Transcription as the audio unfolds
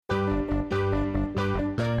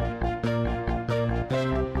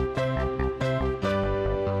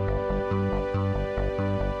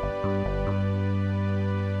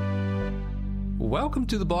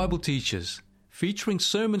Welcome to the Bible Teachers, featuring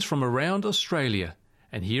sermons from around Australia.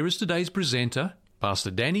 And here is today's presenter, Pastor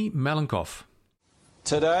Danny Milenkov.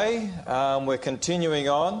 Today, we're continuing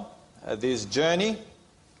on this journey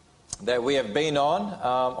that we have been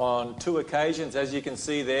on two occasions. As you can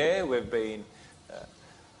see there, we've been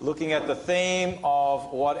looking at the theme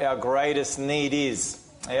of what our greatest need is,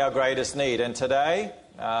 our greatest need. And today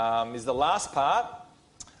is the last part,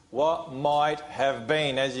 what might have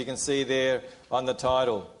been, as you can see there on the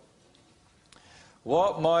title.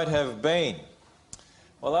 What might have been?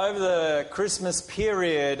 Well, over the Christmas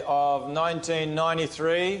period of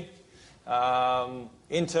 1993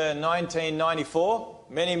 into 1994,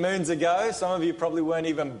 many moons ago, some of you probably weren't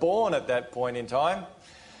even born at that point in time.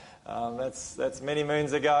 That's many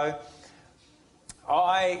moons ago.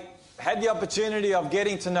 I had the opportunity of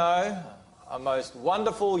getting to know a most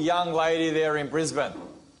wonderful young lady there in Brisbane,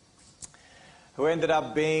 who ended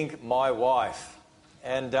up being my wife.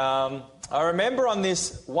 And I remember on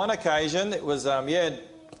this one occasion, it was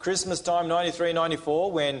Christmas time, 93,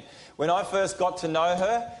 94, when I first got to know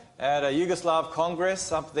her at a Yugoslav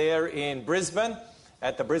Congress up there in Brisbane,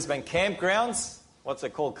 at the Brisbane campgrounds. What's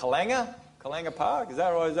it called? Kalanga Park? Is that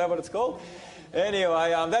right? Is that what it's called?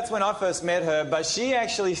 Anyway, that's when I first met her, but she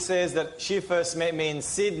actually says that she first met me in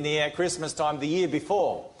Sydney at Christmas time the year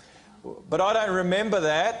before. But I don't remember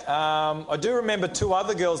that. I do remember two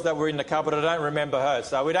other girls that were in the car, but I don't remember her,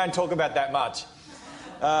 so we don't talk about that much.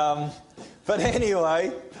 But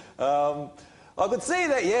anyway, I could see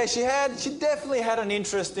that, she definitely had an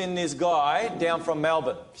interest in this guy down from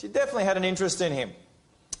Melbourne. She definitely had an interest in him.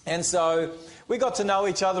 And so we got to know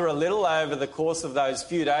each other a little over the course of those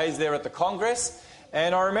few days there at the Congress.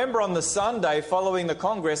 And I remember on the Sunday following the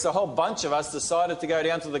Congress, a whole bunch of us decided to go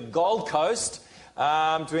down to the Gold Coast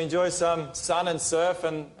to enjoy some sun and surf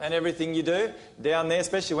and everything you do down there,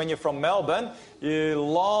 especially when you're from Melbourne. You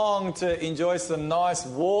long to enjoy some nice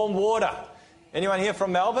warm water. Anyone here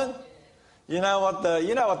from Melbourne? You know what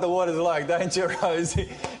the water's like, don't you,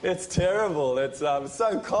 Rosie? It's terrible. It's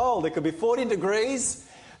so cold. It could be 40 degrees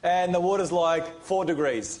and the water's like 4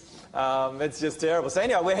 degrees. It's just terrible. So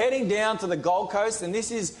anyway, we're heading down to the Gold Coast, and this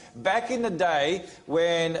is back in the day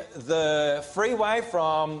when the freeway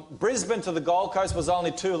from Brisbane to the Gold Coast was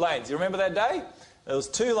only 2 lanes. You remember that day? It was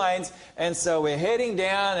 2 lanes, and so we're heading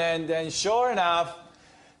down, and sure enough,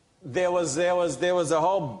 there was a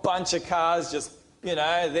whole bunch of cars just,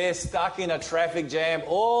 they're stuck in a traffic jam,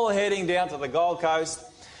 all heading down to the Gold Coast.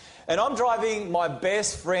 And I'm driving my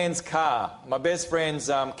best friend's car, my best friend's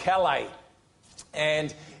Calais,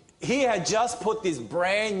 and he had just put this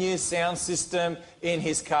brand new sound system in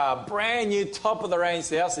his car, brand new top-of-the-range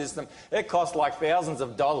sound system. It cost like thousands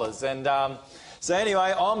of dollars. And so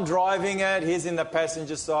anyway, I'm driving it. He's in the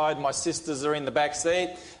passenger side. My sisters are in the back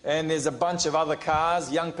seat. And there's a bunch of other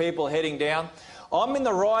cars, young people heading down. I'm in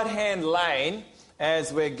the right-hand lane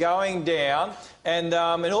as we're going down. And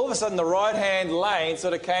all of a sudden, the right-hand lane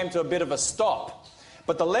sort of came to a bit of a stop.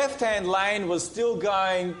 But the left-hand lane was still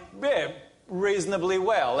going, reasonably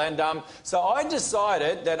well. And so I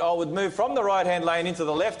decided that I would move from the right-hand lane into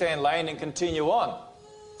the left-hand lane and continue on.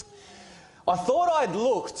 I thought I'd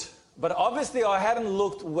looked, but obviously I hadn't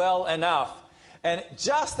looked well enough. And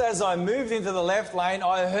just as I moved into the left lane,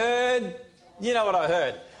 I heard, you know what I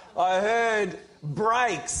heard? I heard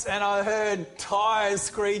brakes and I heard tyres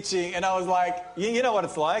screeching, and I was like, you know what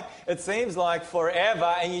it's like? It seems like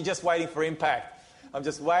forever and you're just waiting for impact. I'm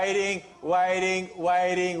just waiting.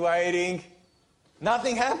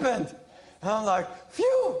 Nothing happened. And I'm like,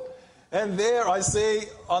 phew. And there I see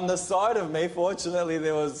on the side of me, fortunately,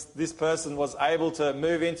 this person was able to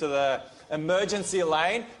move into the emergency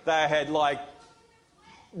lane. They had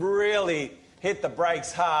really hit the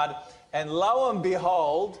brakes hard. And lo and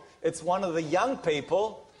behold, it's one of the young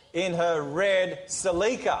people in her red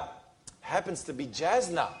Celica. Happens to be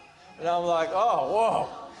Jasna. And I'm like, oh, whoa.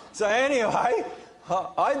 So anyway,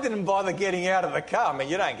 I didn't bother getting out of the car. I mean,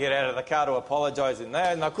 you don't get out of the car to apologise in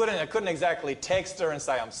that. And I couldn't exactly text her and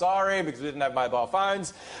say I'm sorry because we didn't have mobile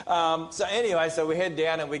phones. So anyway, so we head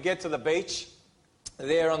down and we get to the beach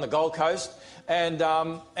there on the Gold Coast. And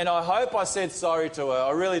I hope I said sorry to her.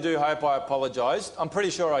 I really do hope I apologised. I'm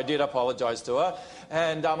pretty sure I did apologise to her.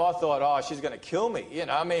 And I thought, oh, she's going to kill me.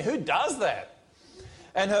 Who does that?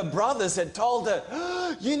 And her brothers had told her,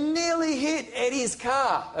 oh, you nearly hit Eddie's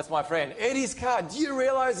car. That's my friend. Eddie's car. Do you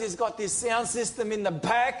realise he's got this sound system in the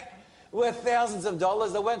back worth thousands of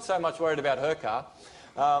dollars? They weren't so much worried about her car.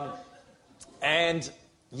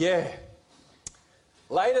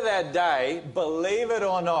 Later that day, believe it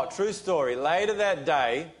or not, true story, later that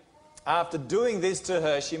day, after doing this to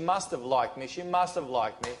her, she must have liked me.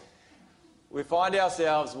 we find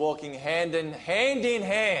ourselves walking hand in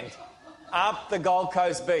hand up the Gold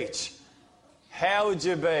Coast beach. How would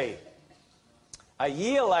you be? A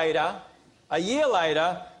year later,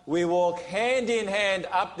 we walk hand in hand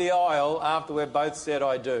up the aisle after we've both said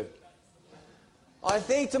I do. I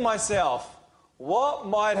think to myself, what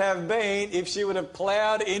might have been if she would have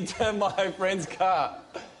ploughed into my friend's car?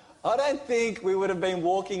 I don't think we would have been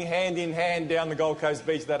walking hand in hand down the Gold Coast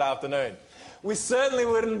beach that afternoon. We certainly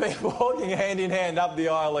wouldn't be walking hand in hand up the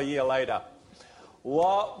aisle a year later.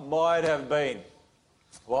 What might have been?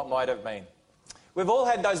 What might have been? We've all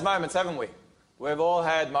had those moments, haven't we? We've all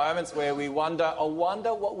had moments where we wonder, I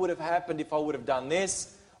wonder what would have happened if I would have done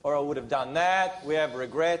this or I would have done that. We have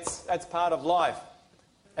regrets. That's part of life.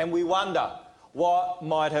 And we wonder what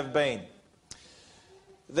might have been.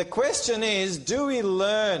 The question is, do we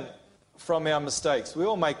learn from our mistakes? We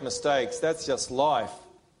all make mistakes. That's just life.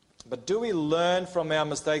 But do we learn from our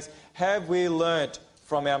mistakes? Have we learnt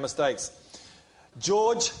from our mistakes?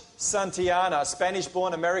 George Santayana, a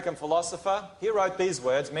Spanish-born American philosopher, he wrote these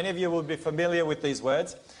words. Many of you will be familiar with these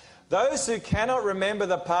words. Those who cannot remember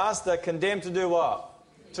the past are condemned to do what?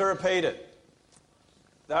 To repeat it.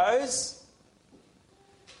 Those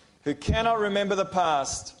who cannot remember the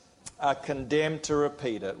past are condemned to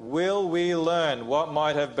repeat it. Will we learn what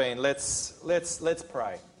might have been? Let's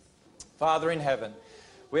pray. Father in heaven,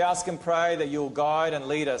 we ask and pray that you'll guide and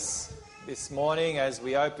lead us this morning as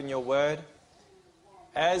we open your word,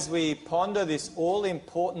 as we ponder this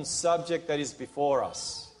all-important subject that is before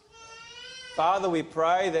us. Father, we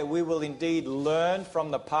pray that we will indeed learn from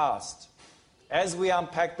the past. As we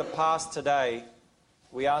unpack the past today,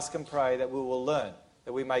 we ask and pray that we will learn,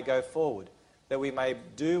 that we may go forward, that we may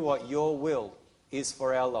do what your will is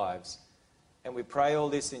for our lives. And we pray all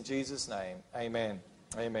this in Jesus' name. Amen.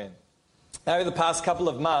 Amen. Over the past couple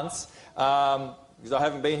of months, because I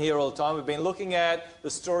haven't been here all the time, we've been looking at the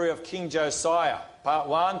story of King Josiah. Part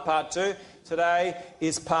 1, Part 2. Today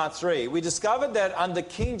is Part 3. We discovered that under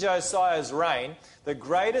King Josiah's reign, the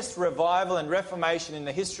greatest revival and reformation in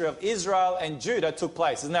the history of Israel and Judah took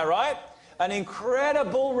place. Isn't that right? An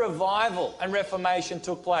incredible revival and reformation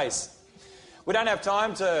took place. We don't have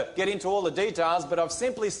time to get into all the details, but I've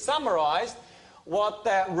simply summarised what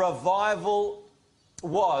that revival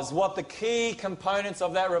was, what the key components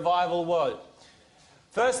of that revival were.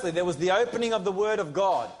 Firstly, there was the opening of the Word of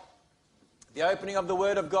God. The opening of the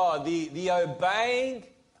Word of God, the obeying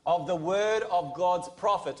of the Word of God's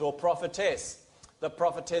prophet or prophetess, the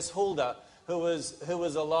prophetess Huldah, who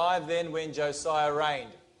was alive then when Josiah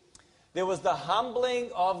reigned. There was the humbling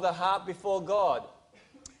of the heart before God.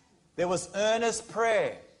 There was earnest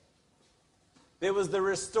prayer. There was the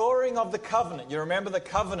restoring of the covenant. You remember the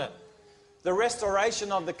covenant. The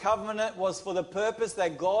restoration of the covenant was for the purpose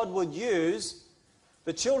that God would use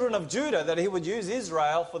the children of Judah, that he would use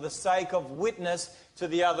Israel for the sake of witness to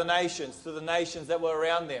the other nations, to the nations that were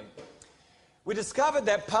around them. We discovered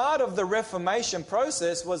that part of the Reformation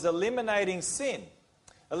process was eliminating sin,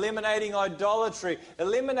 eliminating idolatry,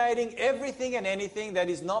 eliminating everything and anything that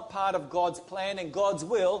is not part of God's plan and God's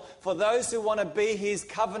will for those who want to be his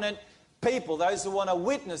covenant people, those who want to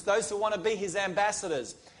witness, those who want to be his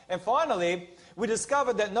ambassadors. And finally, we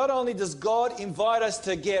discovered that not only does God invite us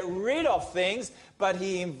to get rid of things, but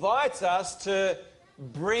he invites us to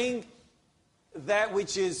bring that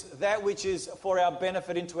which is for our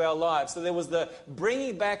benefit into our lives. So there was the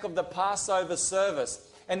bringing back of the Passover service.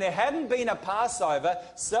 And there hadn't been a Passover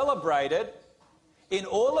celebrated in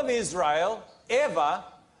all of Israel ever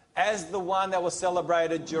as the one that was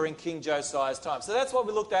celebrated during King Josiah's time. So that's what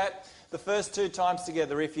we looked at the first 2 times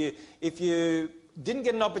together. If you didn't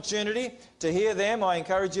get an opportunity to hear them, I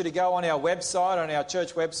encourage you to go on our website, on our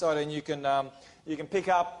church website, and you can pick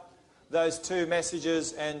up those 2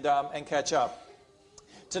 messages and catch up.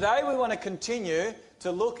 Today we want to continue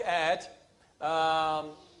to look at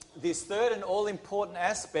this third and all-important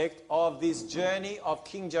aspect of this journey of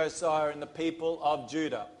King Josiah and the people of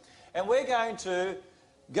Judah. And we're going to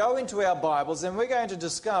go into our Bibles and we're going to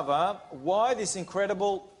discover why this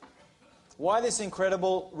incredible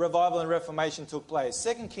revival and reformation took place.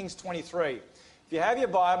 2 Kings 23. If you have your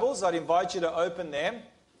Bibles, I'd invite you to open them.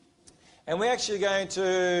 And we're actually going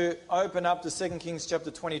to open up to 2 Kings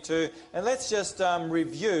chapter 22. And let's just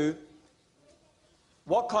review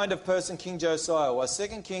what kind of person King Josiah was.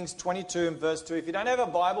 2 Kings 22 and verse 2. If you don't have a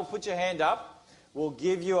Bible, put your hand up. We'll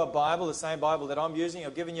give you a Bible, the same Bible that I'm using.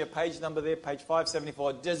 I've given you a page number there, page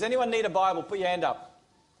 574. Does anyone need a Bible? Put your hand up.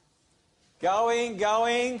 Going.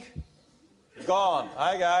 Gone.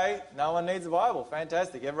 Okay. No one needs a Bible.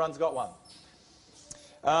 Fantastic. Everyone's got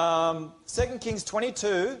one. 2 Kings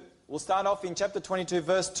 22. We'll start off in chapter 22,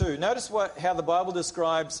 verse 2. Notice how the Bible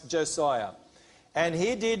describes Josiah. And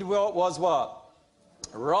he did what was what?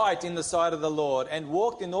 Right in the sight of the Lord, and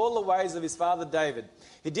walked in all the ways of his father David.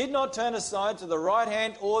 He did not turn aside to the right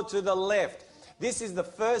hand or to the left. This is the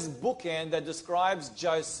first bookend that describes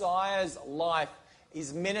Josiah's life,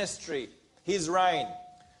 his ministry, his reign.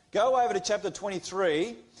 Go over to chapter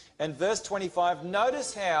 23 and verse 25.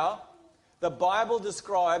 Notice how the Bible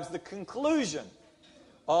describes the conclusion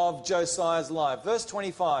of Josiah's life. Verse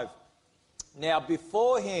 25. Now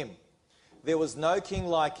before him there was no king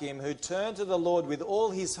like him, who turned to the Lord with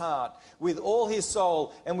all his heart, with all his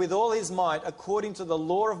soul, and with all his might, according to the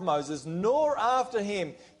law of Moses, nor after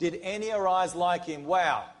him did any arise like him.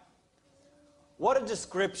 Wow. What a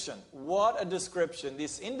description. What a description.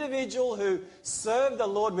 This individual who served the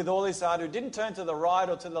Lord with all his heart, who didn't turn to the right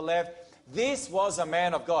or to the left, this was a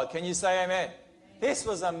man of God. Can you say amen? This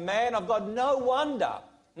was a man of God. No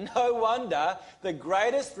wonder the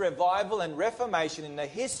greatest revival and reformation in the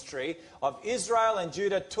history of Israel and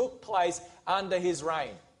Judah took place under his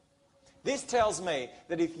reign. This tells me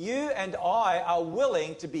that if you and I are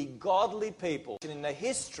willing to be godly people, in the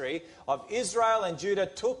history of Israel and Judah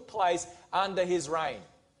took place under his reign.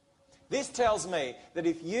 This tells me that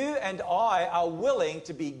if you and I are willing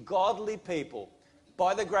to be godly people,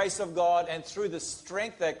 by the grace of God and through the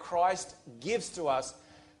strength that Christ gives to us,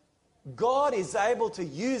 God is able to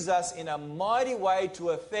use us in a mighty way to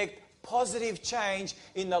effect positive change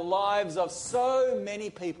in the lives of so many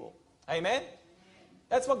people. Amen?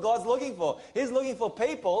 That's what God's looking for. He's looking for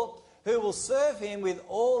people who will serve him with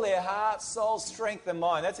all their heart, soul, strength and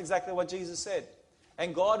mind. That's exactly what Jesus said.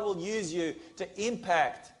 And God will use you to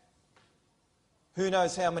impact who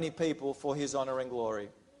knows how many people for his honor and glory.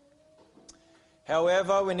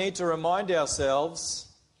 However, we need to remind ourselves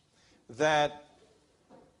that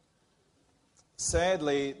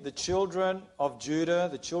sadly, the children of Judah,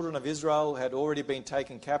 the children of Israel, had already been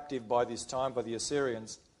taken captive by this time by the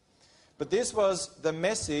Assyrians. But this was the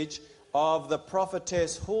message of the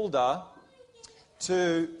prophetess Huldah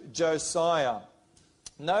to Josiah.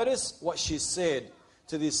 Notice what she said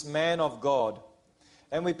to this man of God.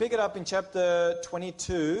 And we pick it up in chapter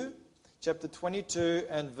 22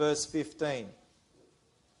 and verse 15.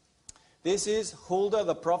 This is Huldah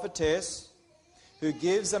the prophetess, who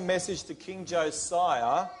gives a message to King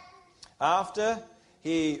Josiah after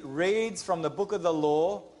he reads from the book of the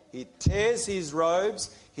law. He tears his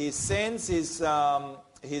robes. He sends his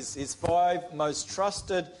 5 most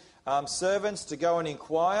trusted servants to go and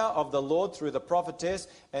inquire of the Lord through the prophetess.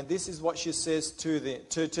 And this is what she says to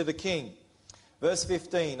the king. Verse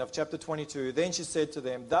 15 of chapter 22. Then she said to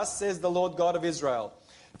them, "Thus says the Lord God of Israel,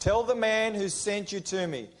 tell the man who sent you to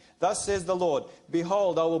me, thus says the Lord,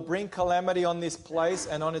 behold, I will bring calamity on this place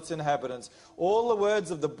and on its inhabitants. All the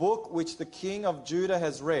words of the book which the king of Judah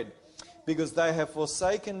has read, because they have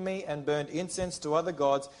forsaken me and burned incense to other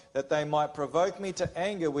gods, that they might provoke me to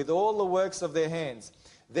anger with all the works of their hands.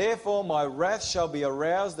 Therefore my wrath shall be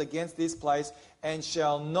aroused against this place and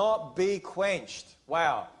shall not be quenched."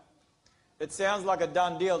 Wow. It sounds like a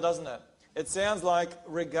done deal, doesn't it? It sounds like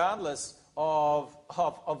regardless of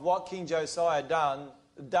what King Josiah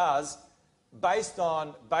does, based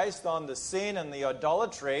on the sin and the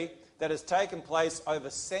idolatry that has taken place over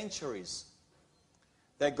centuries,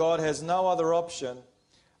 that God has no other option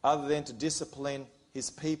other than to discipline his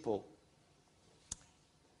people.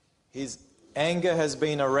 His anger has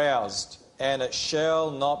been aroused, and it shall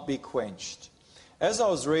not be quenched. As I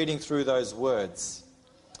was reading through those words,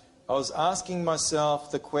 I was asking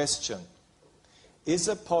myself the question, is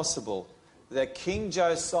it possible that King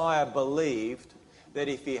Josiah believed that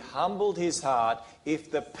if he humbled his heart,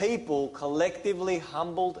 if the people collectively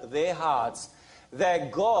humbled their hearts,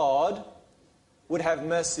 that God would have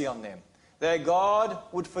mercy on them, that God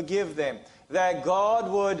would forgive them, that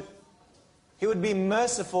he would be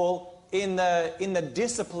merciful in the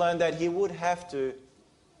discipline that he would have to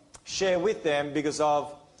share with them because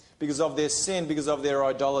of their sin, because of their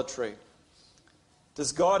idolatry?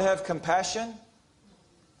 Does God have compassion?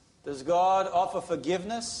 Does God offer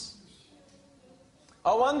forgiveness?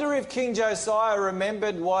 I wonder if King Josiah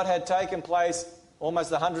remembered what had taken place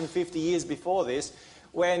almost 150 years before this,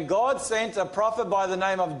 when God sent a prophet by the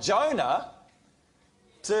name of Jonah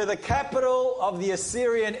to the capital of the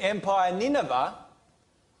Assyrian Empire, Nineveh.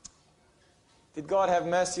 Did God have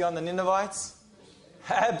mercy on the Ninevites?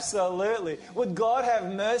 Absolutely. Would God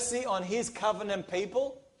have mercy on his covenant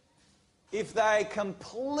people if they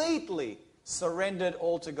completely surrendered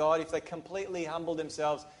all to God, if they completely humbled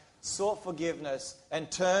themselves, sought forgiveness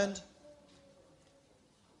and turned?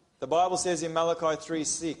 The Bible says in Malachi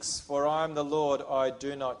 3:6, "For I am the Lord, I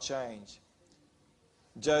do not change."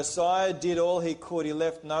 Josiah did all he could. He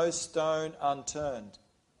left no stone unturned.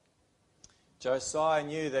 Josiah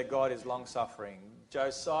knew that God is long-suffering.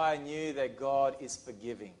 Josiah knew that God is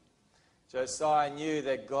forgiving. Josiah knew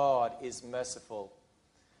that God is merciful.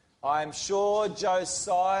 I am sure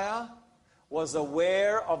Josiah was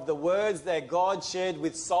aware of the words that God shared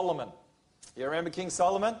with Solomon. You remember King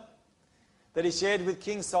Solomon? That he shared with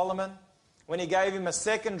King Solomon when he gave him a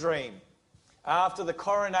second dream. After the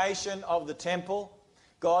coronation of the temple,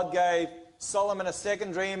 God gave Solomon a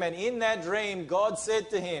second dream, and in that dream, God said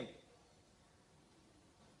to him,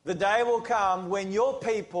 "The day will come when your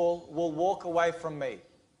people will walk away from me.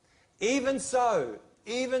 Even so,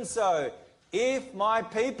 if my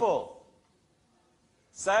people,"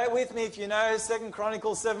 say it with me if you know 2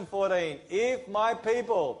 Chronicles 7:14, "if my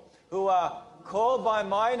people who are called by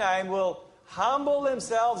my name will humble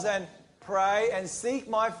themselves and pray and seek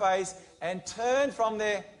my face and turn from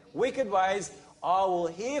their wicked ways, I will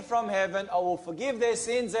hear from heaven, I will forgive their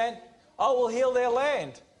sins, and I will heal their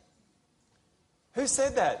land." Who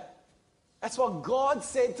said that? That's what God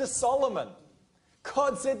said to Solomon.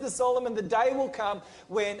 God said to Solomon, the day will come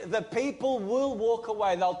when the people will walk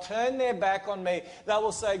away. They'll turn their back on me. They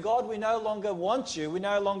will say, "God, we no longer want you. We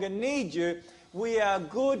no longer need you. We are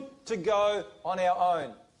good to go on our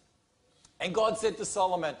own." And God said to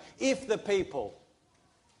Solomon, "If the people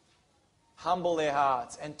humble their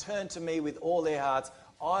hearts and turn to me with all their hearts,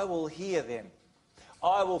 I will hear them.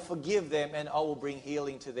 I will forgive them, and I will bring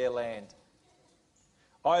healing to their land."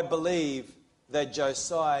 I believe that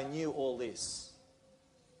Josiah knew all this.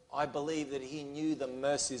 I believe that he knew the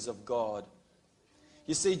mercies of God.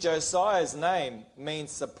 You see, Josiah's name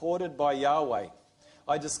means supported by Yahweh.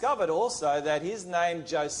 I discovered also that his name,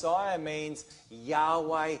 Josiah, means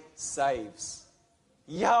Yahweh saves.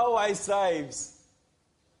 Yahweh saves.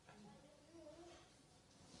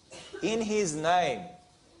 In his name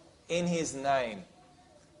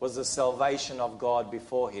was the salvation of God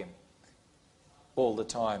before him all the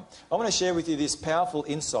time. I want to share with you this powerful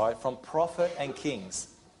insight from Prophet and Kings.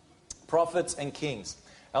 Prophets and Kings.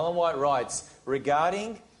 Ellen White writes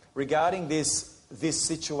regarding this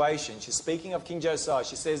situation. She's speaking of King Josiah.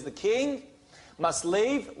 She says, "The king must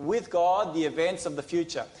leave with God the events of the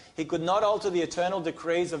future. He could not alter the eternal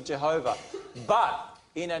decrees of Jehovah. But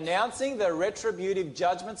in announcing the retributive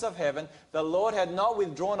judgments of heaven, the Lord had not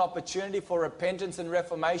withdrawn opportunity for repentance and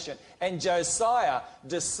reformation. And Josiah,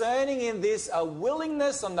 discerning in this a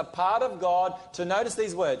willingness on the part of God to," notice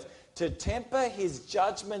these words, "to temper his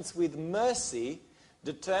judgments with mercy,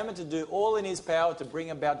 determined to do all in his power to bring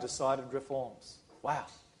about decided reforms." Wow.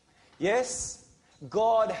 Yes,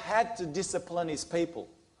 God had to discipline his people.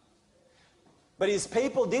 But his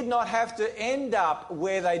people did not have to end up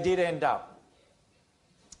where they did end up.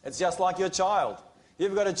 It's just like your child.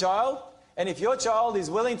 You've got a child, and if your child is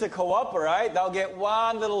willing to cooperate, they'll get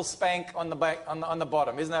one little spank on the back, on the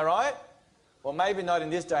bottom. Isn't that right? Well, maybe not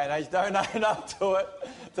in this day and age. Don't own up to it.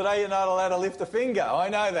 Today you're not allowed to lift a finger. I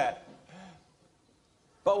know that.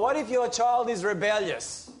 But what if your child is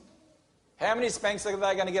rebellious? How many spanks are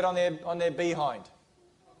they going to get on their behind?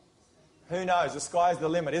 Who knows? The sky's the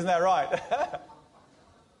limit. Isn't that right?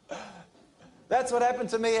 That's what happened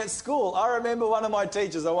to me at school. I remember one of my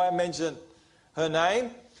teachers, I won't mention her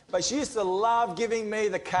name, but she used to love giving me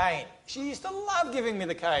the cane. She used to love giving me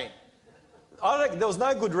the cane. There was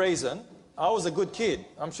no good reason. I was a good kid.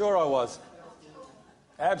 I'm sure I was.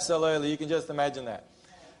 Absolutely. You can just imagine that.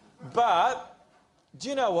 But, do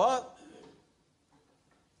you know what?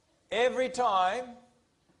 Every time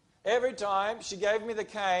she gave me the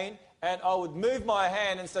cane and I would move my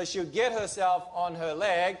hand and so she would get herself on her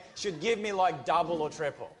leg, she'd give me like double or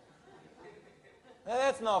triple. Now,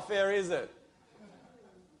 that's not fair, is it?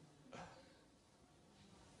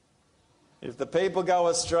 If the people go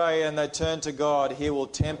astray and they turn to God, he will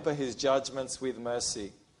temper his judgments with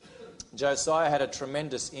mercy. Josiah had a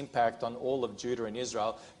tremendous impact on all of Judah and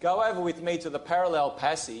Israel. Go over with me to the parallel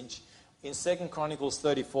passage in 2 Chronicles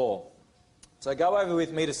 34. So go over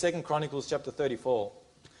with me to 2 Chronicles chapter 34.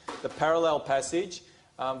 The parallel passage,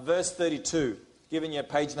 verse 32. Giving you a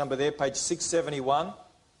page number there, page 671.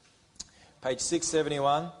 Page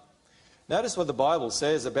 671. Notice what the Bible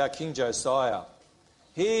says about King Josiah.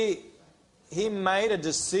 He made a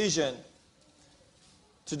decision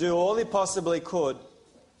to do all he possibly could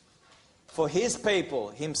for his people,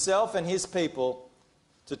 himself and his people,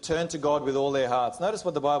 to turn to God with all their hearts. Notice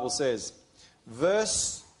what the Bible says.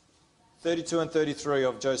 Verse 32 and 33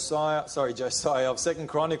 of of 2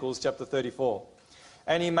 Chronicles chapter 34.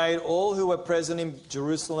 And he made all who were present in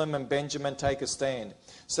Jerusalem and Benjamin take a stand.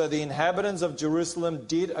 So the inhabitants of Jerusalem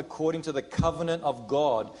did according to the covenant of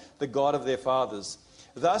God, the God of their fathers.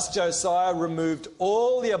 Thus Josiah removed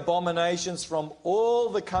all the abominations from all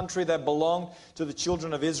the country that belonged to the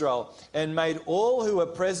children of Israel, and made all who were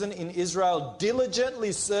present in Israel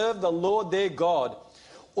diligently serve the Lord their God.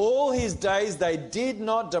 All his days they did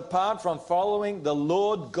not depart from following the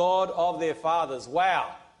Lord God of their fathers.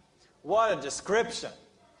 Wow, what a description.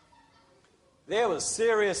 There was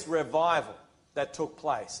serious revival that took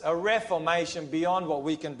place, a reformation beyond what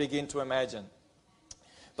we can begin to imagine.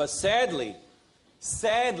 But sadly,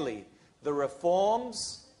 the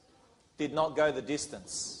reforms did not go the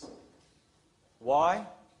distance. Why?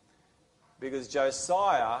 Because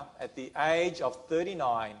Josiah, at the age of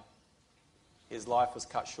 39, his life was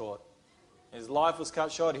cut short. His life was cut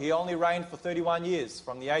short. He only reigned for 31 years,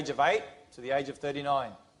 from the age of 8 to the age of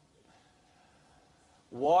 39.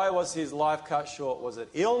 Why was his life cut short? Was it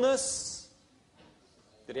illness?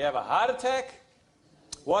 Did he have a heart attack?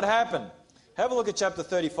 What happened? Have a look at chapter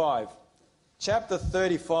 35. Chapter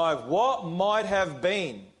 35, what might have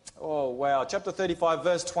been? Oh, wow. Chapter 35,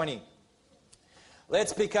 verse 20.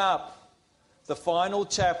 Let's pick up the final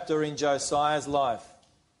chapter in Josiah's life.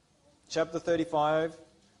 Chapter 35,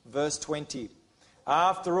 verse 20.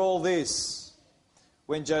 After all this,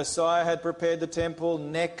 when Josiah had prepared the temple,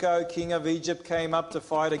 Necho, king of Egypt, came up to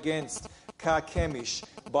fight against Carchemish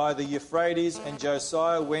by the Euphrates, and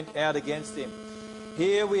Josiah went out against him.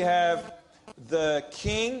 Here we have the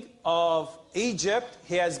king of Egypt.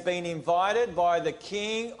 He has been invited by the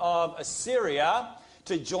king of Assyria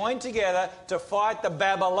to join together to fight the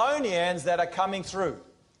Babylonians that are coming through.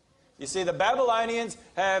 You see, the Babylonians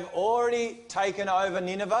have already taken over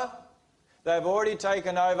Nineveh. They've already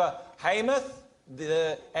taken over Hamath.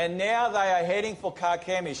 And now they are heading for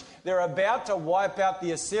Carchemish. They're about to wipe out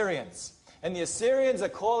the Assyrians. And the Assyrians are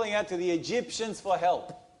calling out to the Egyptians for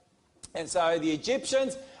help. And so the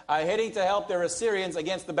Egyptians are heading to help their Assyrians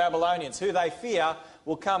against the Babylonians, who they fear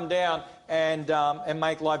will come down and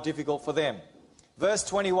make life difficult for them. Verse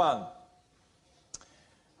 21.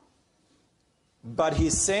 But he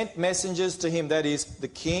sent messengers to him, that is, the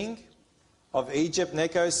king of Egypt,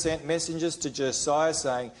 Necho, sent messengers to Josiah,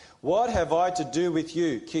 saying, What have I to do with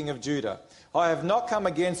you, king of Judah? I have not come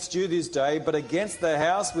against you this day, but against the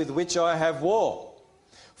house with which I have war.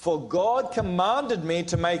 For God commanded me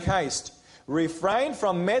to make haste. Refrain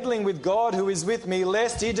from meddling with God who is with me,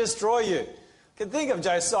 lest he destroy you. You can think of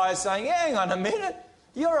Josiah saying, hang on a minute,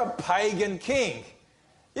 you're a pagan king.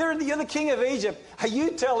 You're the king of Egypt. Are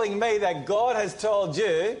you telling me that God has told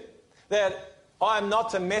you that I'm not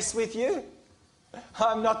to mess with you?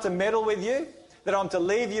 I'm not to meddle with you? That I'm to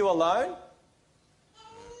leave you alone?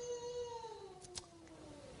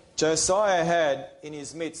 Josiah had in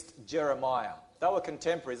his midst Jeremiah. They were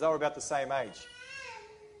contemporaries. They were about the same age.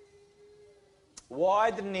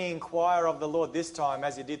 Why didn't he inquire of the Lord this time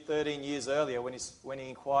as he did 13 years earlier when he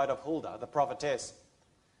inquired of Huldah, the prophetess?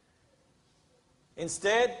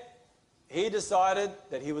 Instead, he decided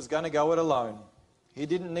that he was going to go it alone. He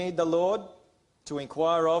didn't need the Lord to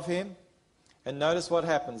inquire of him. And notice what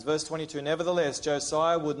happens. Verse 22, Nevertheless,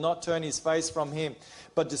 Josiah would not turn his face from him,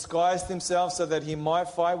 but disguised himself so that he might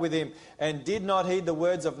fight with him, and did not heed the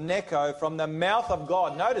words of Necho from the mouth of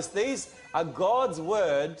God. Notice these are God's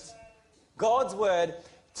words. God's word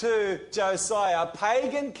to Josiah. A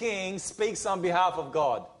pagan king speaks on behalf of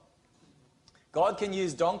God. God can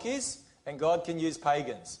use donkeys and God can use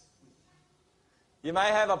pagans. You may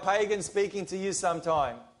have a pagan speaking to you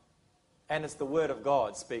sometime, and it's the word of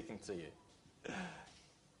God speaking to you.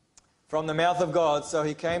 From the mouth of God, so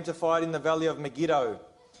he came to fight in the valley of Megiddo.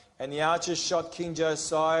 And the archers shot King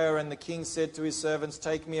Josiah, and the king said to his servants,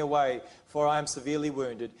 Take me away, for I am severely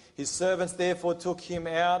wounded. His servants therefore took him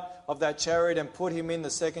out of that chariot and put him in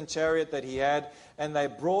the second chariot that he had, and they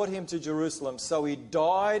brought him to Jerusalem. So he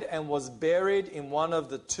died and was buried in one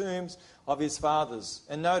of the tombs of his fathers.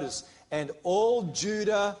 And notice, and all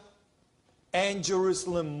Judah and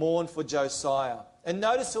Jerusalem mourned for Josiah. And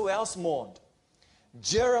notice who else mourned.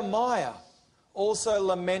 Jeremiah also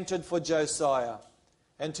lamented for Josiah.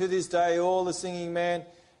 And to this day, all the singing men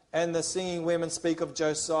and the singing women speak of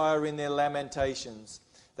Josiah in their lamentations.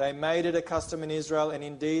 They made it a custom in Israel, and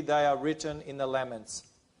indeed they are written in the laments.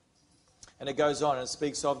 And it goes on and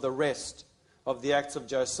speaks of the rest of the acts of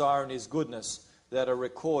Josiah and his goodness that are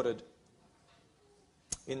recorded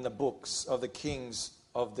in the books of the kings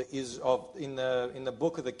of in the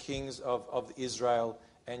book of the kings of Israel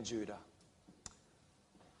and Judah.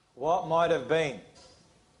 What might have been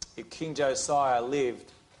if King Josiah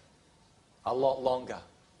lived a lot longer?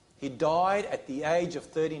 He died at the age of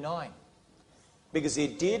 39 because he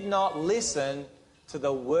did not listen to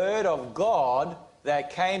the word of God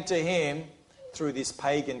that came to him through this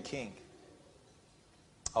pagan king.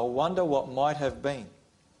 I wonder what might have been.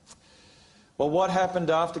 Well, what happened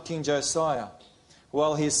after King Josiah?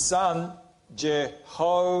 Well, his son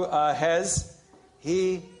Jehoahaz,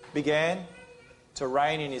 he began to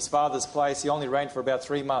reign in his father's place. He only reigned for about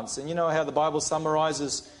 3 months. And you know how the Bible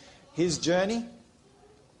summarizes his journey?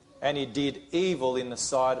 And he did evil in the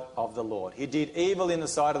sight of the Lord. He did evil in the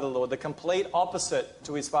sight of the Lord, the complete opposite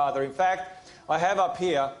to his father. In fact, I have up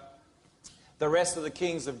here the rest of the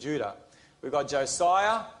kings of Judah. We've got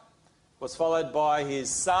Josiah, was followed by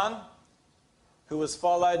his son, who was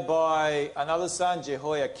followed by another son,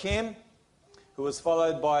 Jehoiakim, who was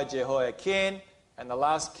followed by Jehoiakim, and the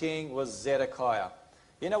last king was Zedekiah.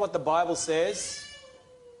 You know what the Bible says?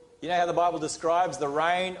 You know how the Bible describes the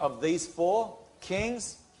reign of these 4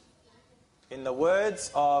 kings? In the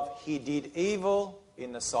words of, he did evil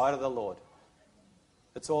in the sight of the Lord.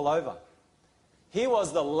 It's all over. He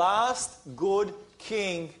was the last good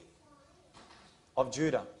king of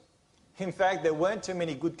Judah. In fact, there weren't too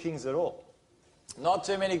many good kings at all. Not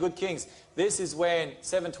too many good kings. This is when,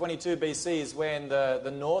 722 BC is when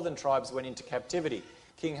the northern tribes went into captivity.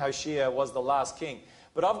 King Hoshea was the last king.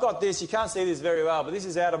 But I've got this, you can't see this very well, but this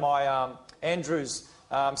is out of my Andrew's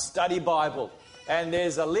study Bible. And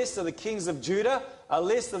there's a list of the kings of Judah, a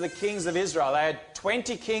list of the kings of Israel. They had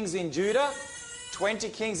 20 kings in Judah, 20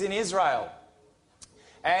 kings in Israel.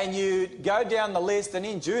 And you go down the list, and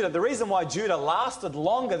in Judah, the reason why Judah lasted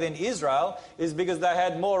longer than Israel is because they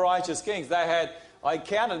had more righteous kings. I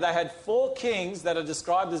counted, they had 4 kings that are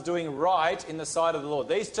described as doing right in the sight of the Lord.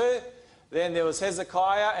 These 2, then there was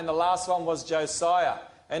Hezekiah, and the last one was Josiah.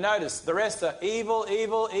 And notice, the rest are evil,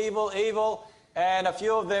 evil, evil, evil, and a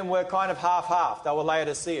few of them were kind of half-half. They were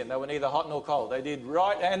Laodicean. They were neither hot nor cold. They did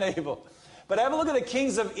right and evil. But have a look at the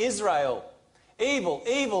kings of Israel. Evil,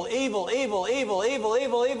 evil, evil, evil, evil, evil,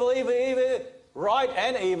 evil, evil, evil, evil, right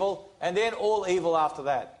and evil, and then all evil after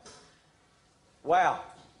that. Wow.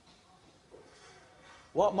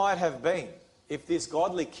 What might have been if this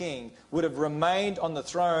godly king would have remained on the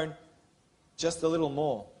throne just a little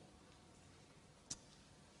more?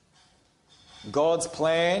 God's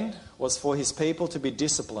plan was for his people to be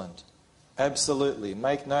disciplined. Absolutely.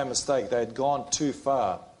 Make no mistake, they had gone too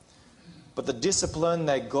far. But the discipline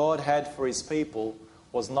that God had for his people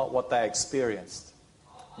was not what they experienced.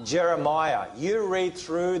 Jeremiah, you read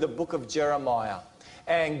through the book of Jeremiah,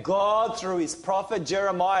 and God, through his prophet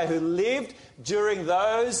Jeremiah, who lived during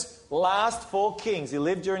those last 4 kings, he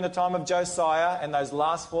lived during the time of Josiah and those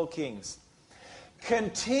last 4 kings,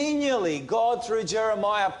 continually, God through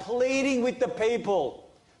Jeremiah pleading with the people,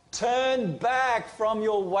 turn back from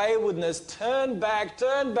your waywardness, turn back,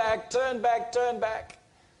 turn back, turn back, turn back.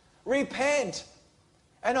 Repent,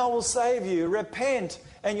 and I will save you. Repent,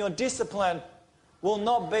 and your discipline will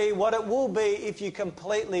not be what it will be if you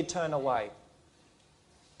completely turn away.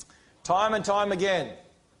 Time and time again,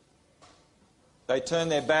 they turn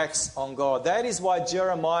their backs on God. That is why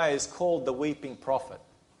Jeremiah is called the weeping prophet.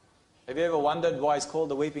 Have you ever wondered why he's called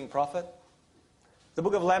the weeping prophet? The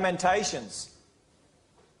book of Lamentations,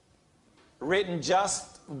 written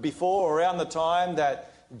just before, around the time that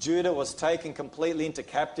Judah was taken completely into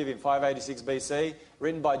captive in 586 BC,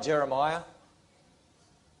 written by Jeremiah.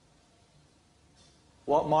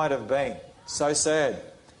 What might have been? So sad.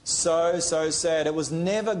 So sad. It was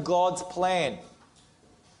never God's plan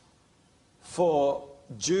for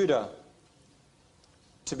Judah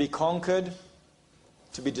to be conquered,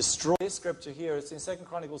 to be destroyed. This scripture here, it's in 2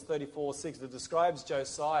 Chronicles 34:6, that describes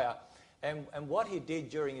Josiah and what he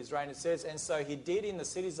did during his reign. It says, and so he did in the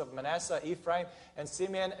cities of Manasseh, Ephraim, and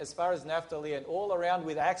Simeon, as far as Naphtali, and all around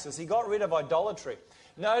with axes. He got rid of idolatry.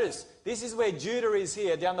 Notice, this is where Judah is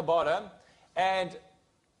here, down the bottom, and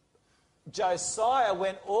Josiah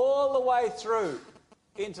went all the way through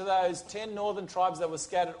into those 10 northern tribes that were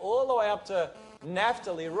scattered, all the way up to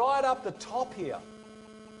Naphtali, right up the top here.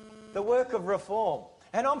 The work of reform.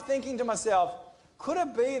 And I'm thinking to myself, could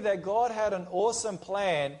it be that God had an awesome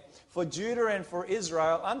plan for Judah and for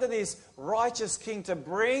Israel under this righteous king to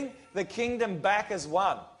bring the kingdom back as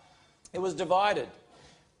one? It was divided.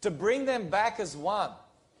 To bring them back as one.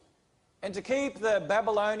 And to keep the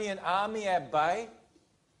Babylonian army at bay,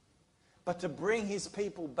 but to bring his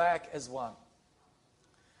people back as one.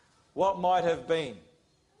 What might have been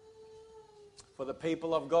for the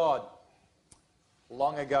people of God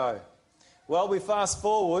long ago? Well, we fast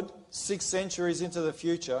forward 6 centuries into the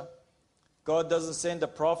future. God doesn't send a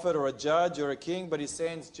prophet or a judge or a king, but he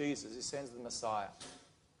sends Jesus. He sends the Messiah.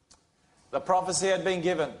 The prophecy had been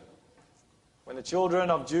given. When the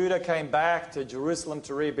children of Judah came back to Jerusalem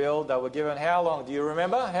to rebuild, they were given how long? Do you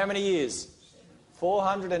remember? How many years?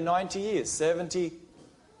 490 years. 77.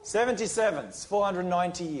 It's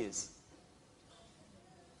 490 years.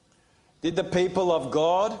 Did the people of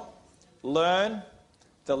God learn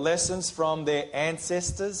the lessons from their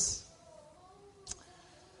ancestors?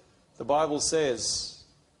 The Bible says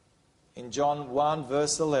in John 1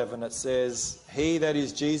 verse 11, it says, "He, that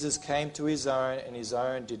is Jesus, came to his own, and his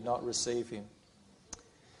own did not receive him."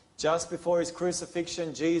 Just before his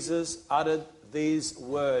crucifixion, Jesus uttered these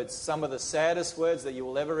words, some of the saddest words that you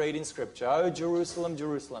will ever read in Scripture. "O Jerusalem,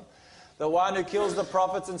 Jerusalem, the one who kills the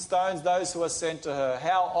prophets and stones those who are sent to her.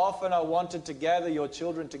 How often I wanted to gather your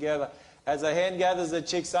children together as a hen gathers the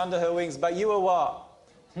chicks under her wings, but you were what?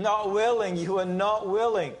 Not willing. You were not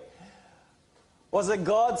willing." Was it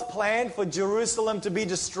God's plan for Jerusalem to be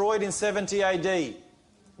destroyed in 70 AD?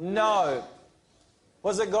 No.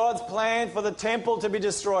 Was it God's plan for the temple to be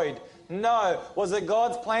destroyed? No. Was it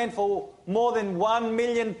God's plan for more than 1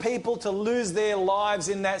 million people to lose their lives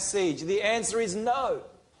in that siege? The answer is no.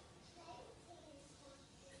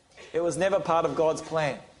 It was never part of God's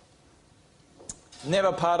plan.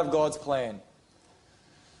 Never part of God's plan.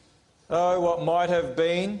 Oh, what might have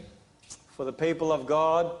been for the people of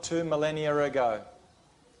God 2 millennia ago.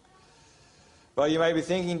 Well, you may be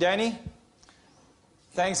thinking, Danny,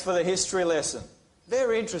 thanks for the history lesson.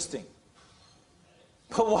 Very interesting.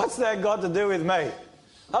 But what's that got to do with me?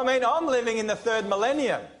 I mean, I'm living in the 3rd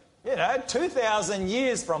millennium. 2,000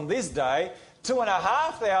 years from this day,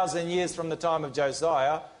 2,500 years from the time of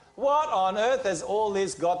Josiah. What on earth has all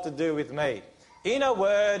this got to do with me? In a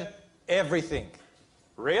word, everything.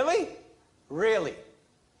 Really? Really?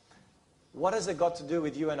 What has it got to do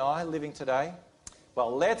with you and I living today?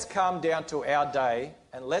 Well, let's come down to our day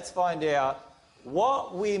and let's find out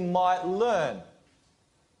what we might learn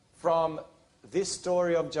from this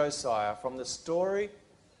story of Josiah, from the story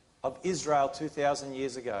of Israel 2,000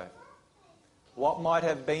 years ago. What might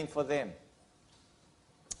have been for them?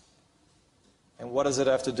 And what does it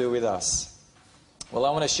have to do with us? Well,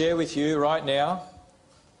 I want to share with you right now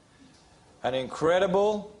an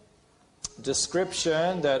incredible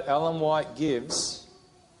description that Ellen White gives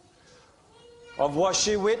of what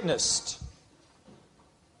she witnessed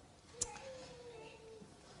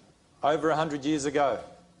over 100 years ago.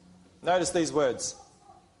 Notice these words.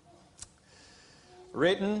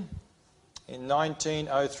 Written in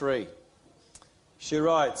 1903. She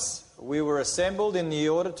writes, "We were assembled in the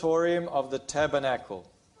auditorium of the tabernacle.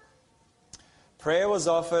 Prayer was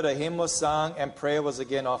offered, a hymn was sung, and prayer was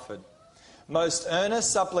again offered. Most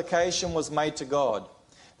earnest supplication was made to God.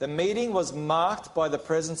 The meeting was marked by the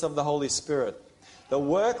presence of the Holy Spirit. The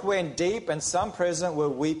work went deep, and some present were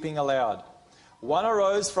weeping aloud. One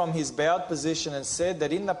arose from his bowed position and said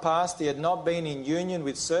that in the past he had not been in union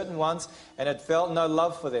with certain ones and had felt no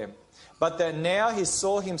love for them, but that now he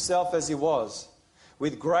saw himself as he was.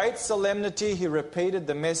 With great solemnity he repeated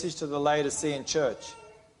the message to the Laodicean church.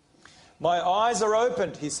 'My eyes are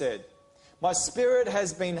opened,' he said. 'My spirit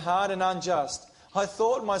has been hard and unjust. I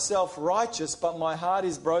thought myself righteous, but my heart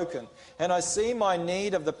is broken, and I see my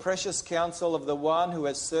need of the precious counsel of the one who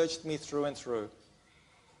has searched me through and through.'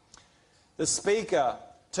 The speaker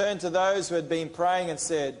turned to those who had been praying and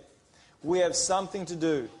said, 'We have something to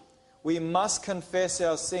do. We must confess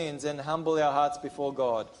our sins and humble our hearts before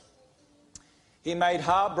God.' He made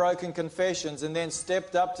heartbroken confessions and then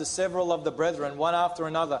stepped up to several of the brethren, one after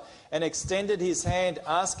another, and extended his hand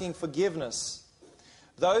asking forgiveness.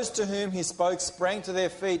 Those to whom he spoke sprang to their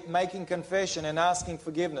feet, making confession and asking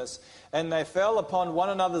forgiveness, and they fell upon one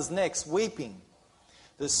another's necks, weeping.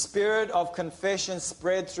 The spirit of confession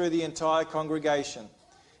spread through the entire congregation.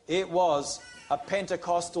 It was a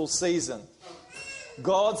Pentecostal season.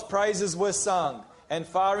 God's praises were sung, and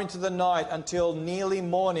far into the night until nearly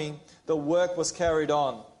morning, the work was carried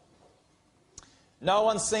on. No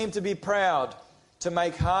one seemed to be proud to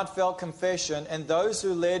make heartfelt confession, and those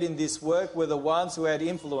who led in this work were the ones who had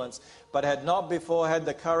influence, but had not before had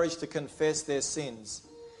the courage to confess their sins.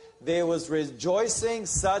 There was rejoicing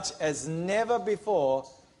such as never before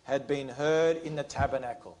had been heard in the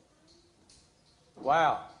tabernacle."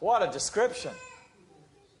 Wow, what a description.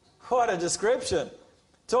 What a description.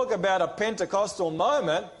 Talk about a Pentecostal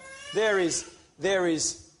moment. There is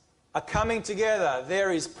a coming together.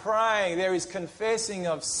 There is praying. There is confessing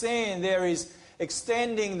of sin. There is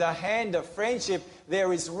extending the hand of friendship.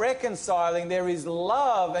 There is reconciling. There is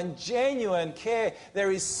love and genuine care.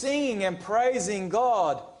 There is singing and praising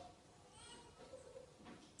God.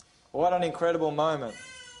 What an incredible moment.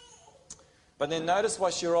 But then notice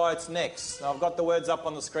what she writes next. Now, I've got the words up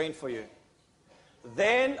on the screen for you.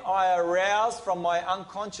 Then I aroused from my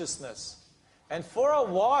unconsciousness, and for a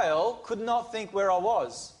while could not think where I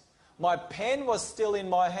was. My pen was still in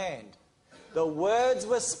my hand. The words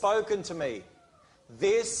were spoken to me.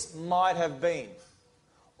 This might have been.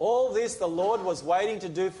 All this the Lord was waiting to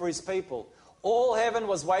do for his people. All heaven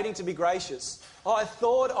was waiting to be gracious. I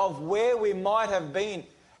thought of where we might have been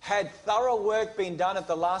had thorough work been done at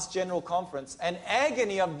the last general conference. An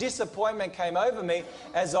agony of disappointment came over me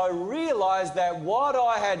as I realized that what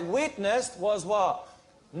I had witnessed was what?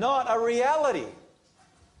 Not a reality.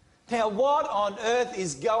 Now, what on earth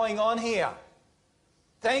is going on here?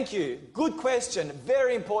 Thank you. Good question.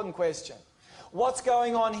 Very important question. What's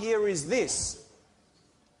going on here is this.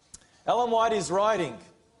 Ellen White is writing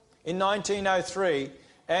in 1903,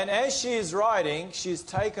 and as she is writing, she's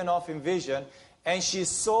taken off in vision, and she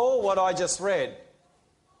saw what I just read.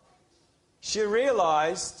 She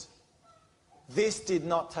realized this did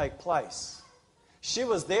not take place. She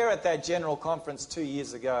was there at that general conference 2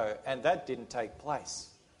 years ago, and that didn't take place.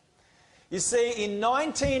 You see, in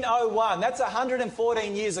 1901, that's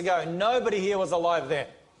 114 years ago, nobody here was alive then.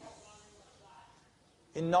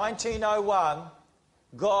 In 1901,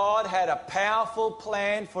 God had a powerful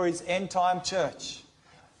plan for his end-time church.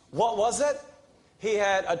 What was it? He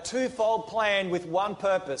had a twofold plan with one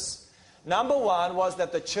purpose. Number one was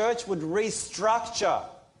that the church would restructure.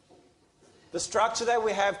 The structure that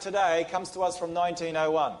we have today comes to us from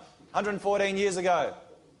 1901, 114 years ago.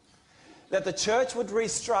 That the church would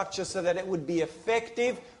restructure so that it would be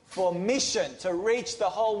effective for mission to reach the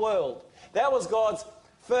whole world. That was God's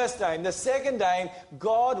first aim. The second aim,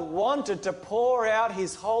 God wanted to pour out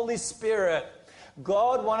his Holy Spirit.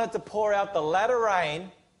 God wanted to pour out the latter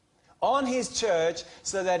rain on his church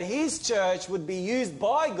so that his church would be used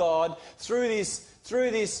by God through this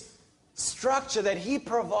structure that he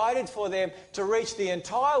provided for them to reach the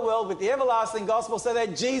entire world with the everlasting gospel so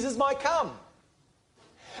that Jesus might come.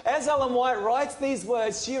 As Ellen White writes these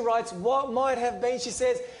words, she writes what might have been. She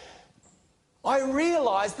says, I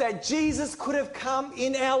realized that Jesus could have come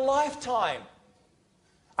in our lifetime.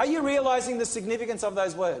 Are you realizing the significance of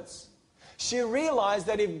those words? She realized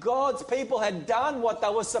that if God's people had done what they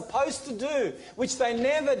were supposed to do, which they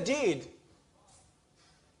never did,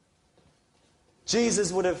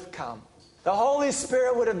 Jesus would have come. The Holy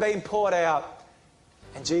Spirit would have been poured out,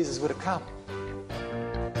 and Jesus would have come.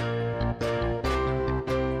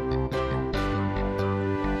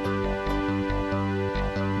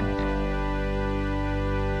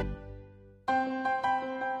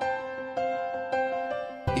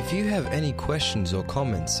 If you have any questions or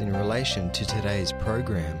comments in relation to today's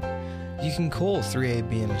program, you can call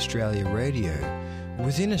 3ABN Australia Radio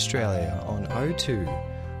within Australia on 02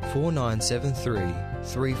 4973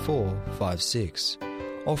 3456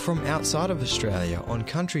 or from outside of Australia on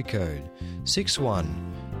country code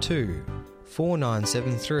 612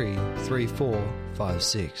 4973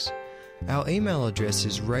 3456. Our email address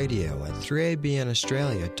is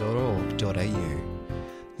radio@3abnaustralia.org.au.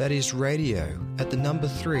 That is radio at the number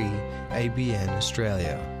 3 ABN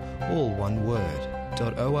Australia, all one word,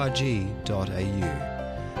 .org.au.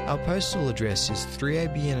 Our postal address is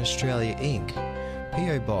 3ABN Australia Inc.,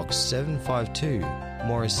 PO Box 752,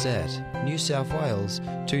 Morisset, New South Wales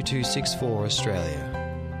 2264 Australia.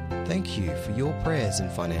 Thank you for your prayers and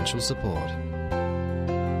financial support.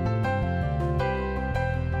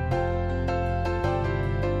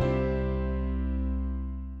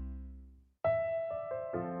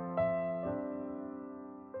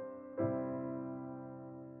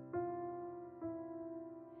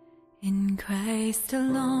 In Christ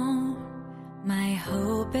alone, my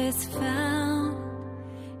hope is found.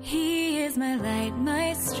 He is my light,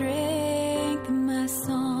 my strength, my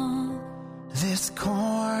song. This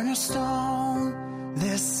cornerstone,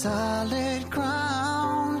 this solid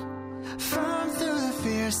ground, firm through the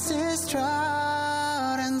fiercest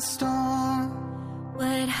drought and storm.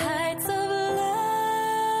 What heights of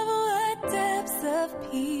love, what depths of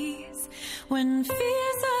peace, when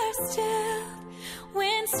fears are still,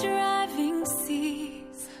 when striving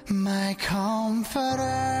cease. My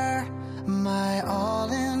comforter, my all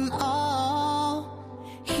in all.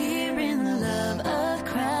 Here in the love of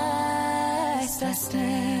Christ I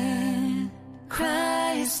stand.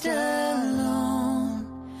 Christ alone,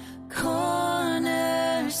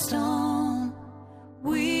 cornerstone,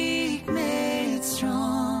 weak made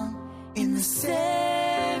strong in the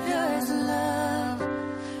Savior's love.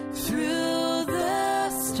 Through the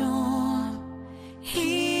storm,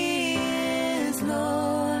 He is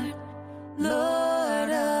Lord, Lord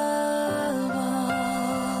of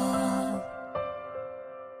all.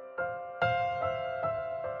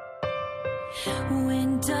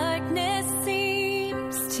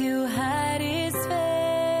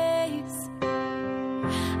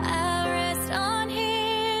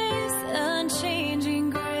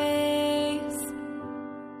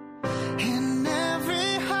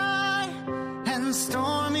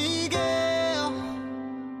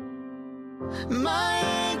 my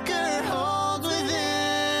anchor holds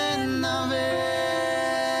within the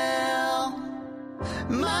veil.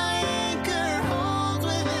 My anchor holds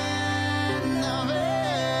within the veil.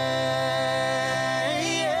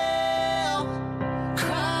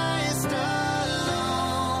 Christ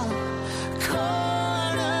alone,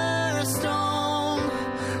 cornerstone,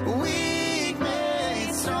 weak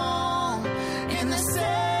made strong in the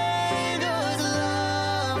Savior's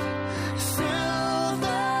love. Through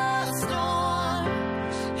the storm,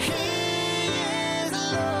 He is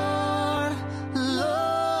Lord,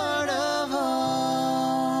 Lord of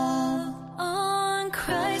all. On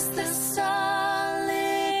Christ the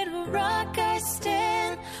solid rock I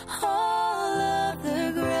stand. All of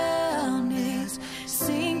the ground is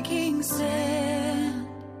sinking sand.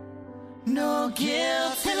 No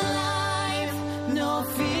guilt in life, no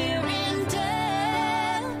fear in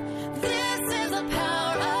death. This is the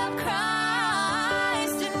power of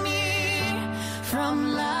Christ in me.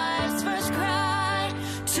 From life's first cry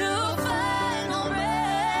to final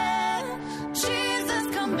breath, Jesus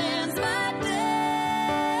commands my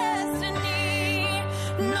destiny.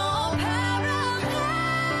 No power of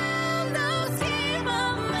hell, no scheme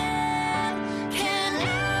of man can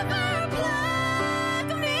ever pluck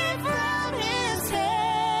me from His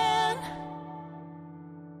hand.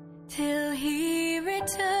 Till He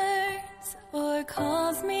returns or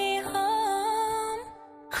calls me home.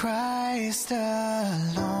 Christ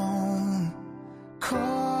alone,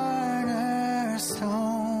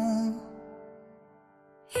 cornerstone.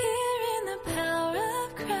 Here in the power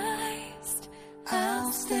of Christ,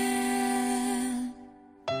 I'll stand.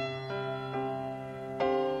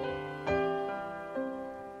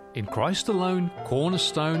 In Christ Alone,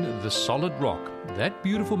 Cornerstone, the Solid Rock. That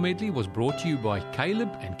beautiful medley was brought to you by Caleb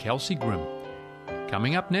and Kelsey Grimm.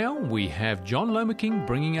 Coming up now, we have John Lomaking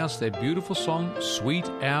bringing us that beautiful song, Sweet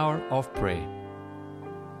Hour of Prayer.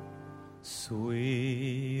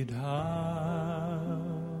 Sweet hour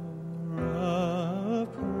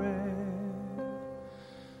of prayer,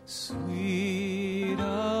 sweet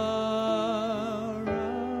hour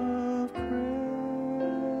of prayer,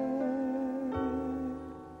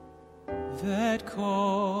 that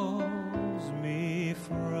calls me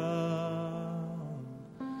from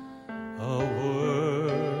a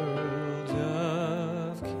world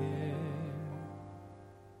of care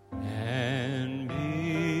and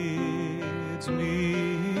bids me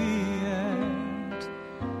at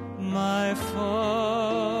my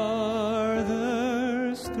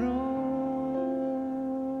Father's throne,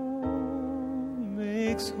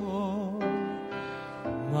 makes whole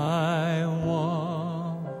my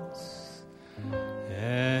wants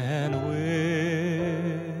and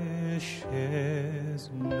wishes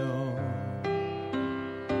known.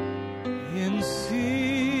 In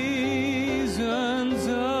seasons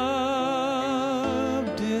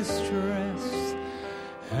of distress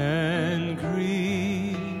and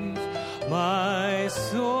grief, my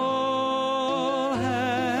soul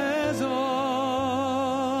has often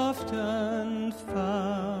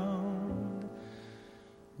found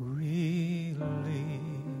release.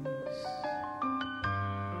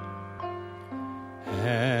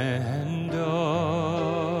 And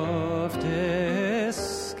oft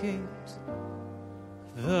escaped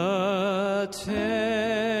the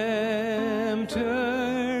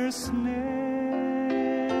tempter's snare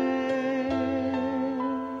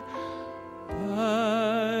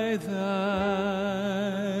by thine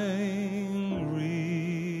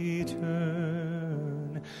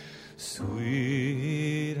return,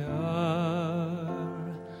 sweet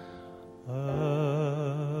hour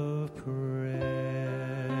of prayer.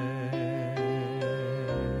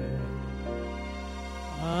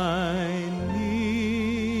 I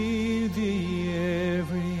need thee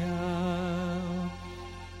every hour,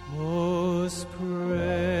 most precious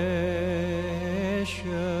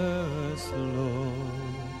Lord.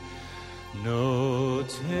 No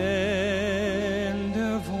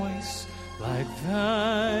tender voice like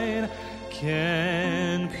thine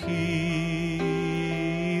can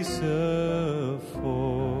peace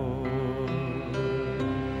afford.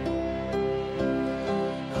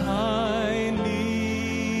 I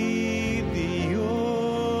need thee, oh,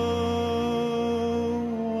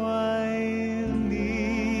 I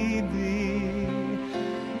need thee.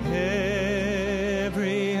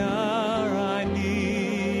 Every hour I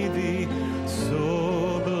need thee,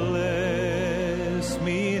 so bless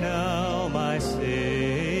me now, my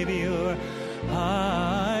Savior.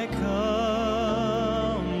 I come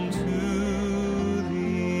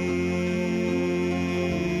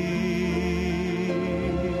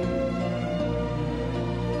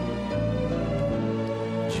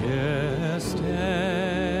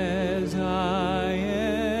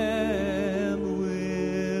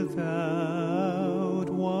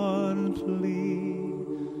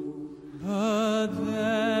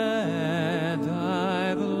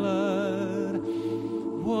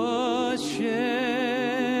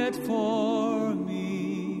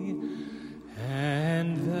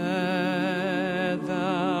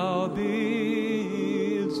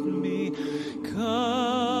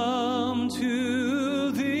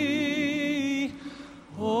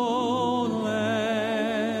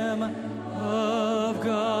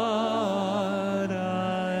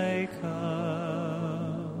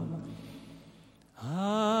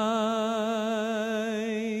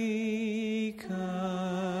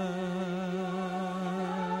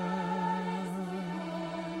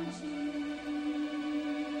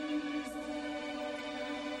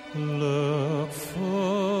Look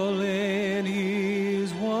full in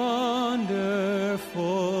his wonderful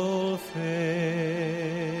face,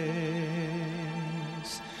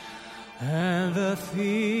 and the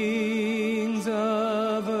things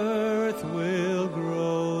of earth will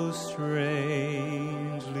grow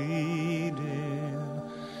strangely dim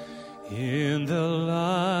in the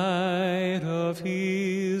light of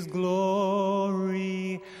his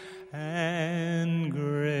glory and grace.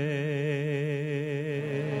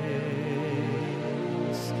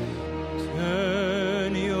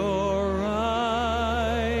 Turn your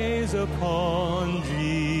eyes upon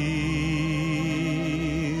Jesus.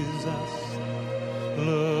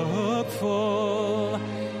 Look full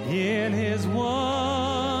in his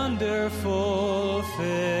wonderful face,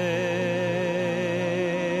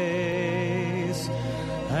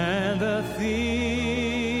 and the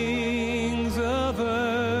things of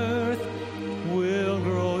earth will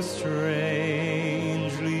grow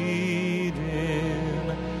strangely dim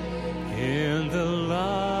in the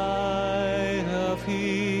light of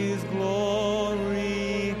his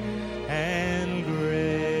glory and grace.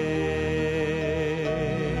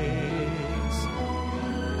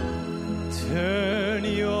 Turn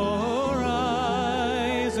your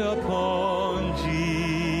eyes upon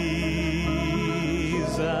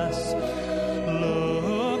Jesus.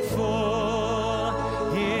 Look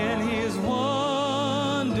full in his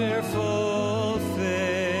wonderful face,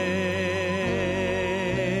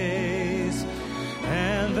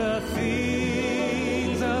 and the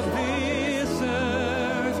things of this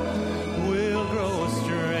earth will grow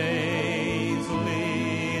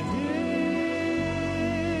strangely dim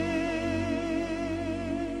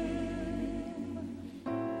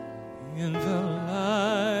in the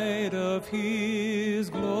light of his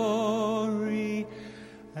glory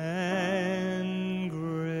and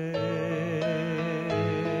grace.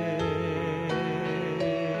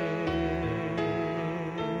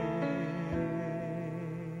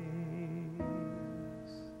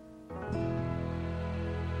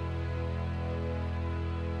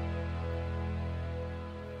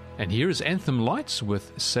 And here is Anthem Lights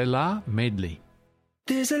with Selah Medley.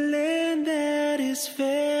 There's a land that is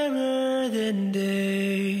fairer than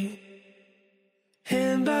day,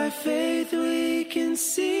 and by faith we can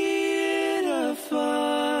see it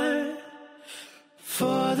afar.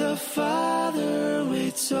 For the Father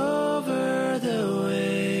waits over the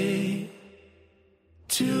way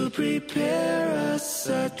to prepare us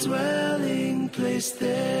a dwelling place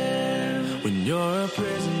there. When you're a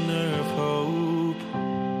prisoner of hope,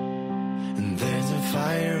 and there's a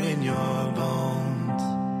fire in your bones,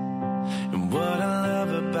 and what I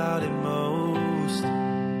love about it most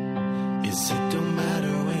is it don't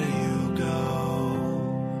matter where you go.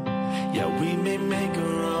 Yeah, we may make a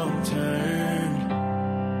wrong turn,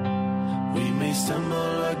 we may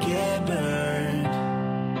stumble or get burned,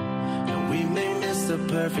 and we may miss the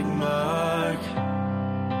perfect mark,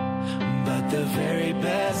 but the very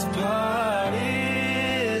best part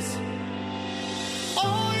is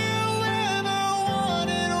all you ever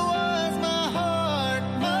wanted was my heart,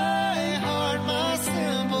 my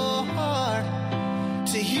simple heart.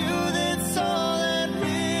 To you, that's all that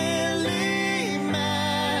really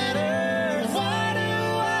matters. Why do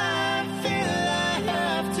I feel I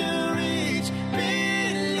have to reach,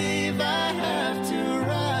 believe I have to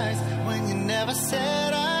rise, when you never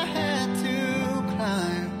said I had to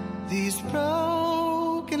climb these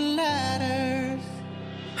broken ladders?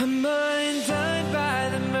 I'm undone by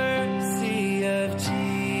the mercy of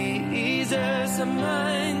Jesus. I'm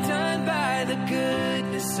undone by the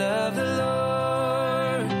goodness of the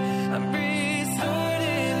Lord. I'm restored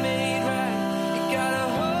and made right. You got a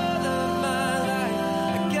hold of my life.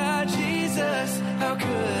 I got Jesus. How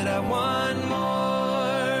could I want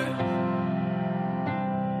more?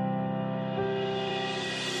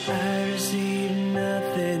 I received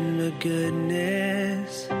nothing but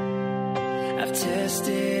goodness. I've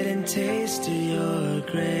tested and tasted your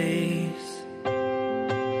grace.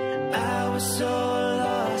 I was so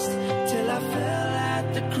lost till I fell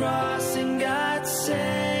at the cross and got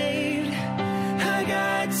saved. I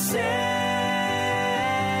got saved.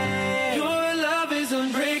 Your love is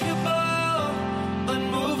unbreakable,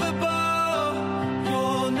 unmovable.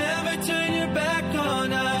 You'll never turn your back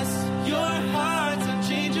on us. Your heart's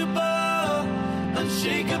unchangeable,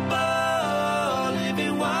 unshakable,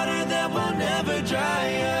 living water that will never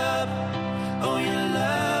dry up. Oh, your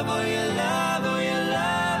love, oh, your love, oh, your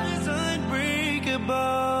love is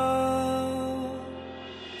unbreakable.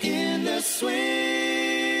 In the sweet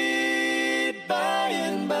by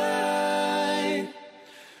and by,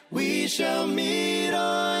 we shall meet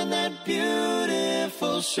on that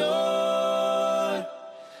beautiful shore.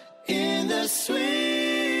 sweet.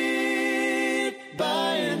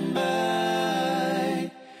 By and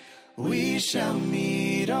by, we shall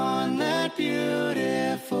meet on that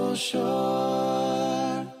beautiful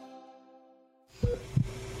shore.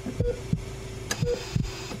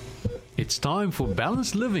 It's time for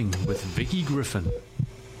Balanced Living with Vicki Griffin.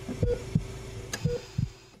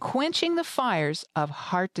 Quenching the fires of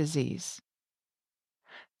heart disease.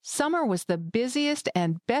 Summer was the busiest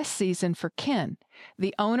and best season for Ken,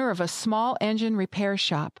 the owner of a small engine repair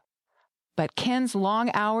shop. But Ken's long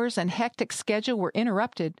hours and hectic schedule were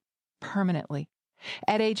interrupted permanently.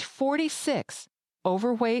 At age 46,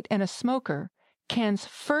 overweight and a smoker, Ken's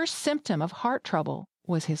first symptom of heart trouble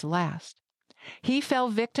was his last. He fell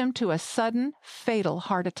victim to a sudden, fatal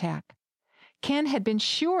heart attack. Ken had been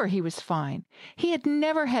sure he was fine. He had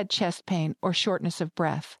never had chest pain or shortness of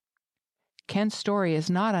breath. Ken's story is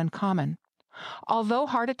not uncommon. Although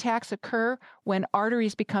heart attacks occur when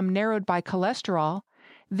arteries become narrowed by cholesterol,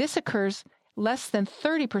 this occurs less than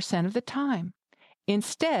 30% of the time.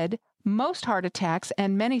 Instead, most heart attacks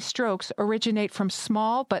and many strokes originate from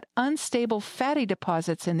small but unstable fatty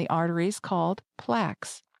deposits in the arteries called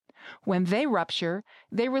plaques. When they rupture,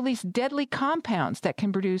 they release deadly compounds that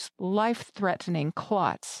can produce life-threatening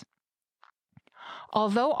clots.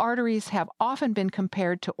 Although arteries have often been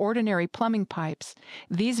compared to ordinary plumbing pipes,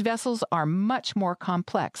 these vessels are much more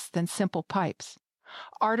complex than simple pipes.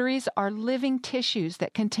 Arteries are living tissues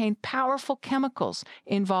that contain powerful chemicals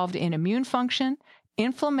involved in immune function,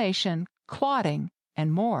 inflammation, clotting,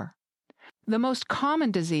 and more. The most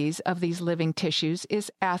common disease of these living tissues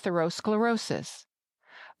is atherosclerosis.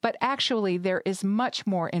 But actually, there is much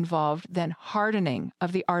more involved than hardening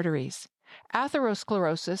of the arteries.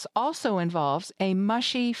 Atherosclerosis also involves a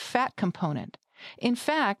mushy fat component. In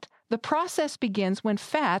fact, the process begins when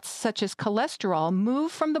fats, such as cholesterol,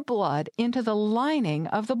 move from the blood into the lining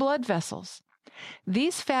of the blood vessels.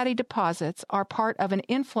 These fatty deposits are part of an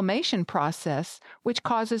inflammation process which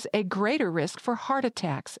causes a greater risk for heart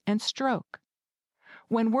attacks and stroke.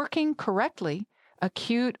 When working correctly,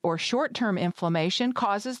 acute or short-term inflammation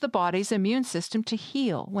causes the body's immune system to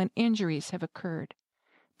heal when injuries have occurred.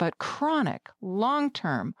 But chronic,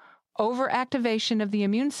 long-term overactivation of the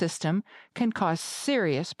immune system can cause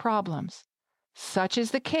serious problems. Such is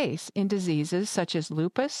the case in diseases such as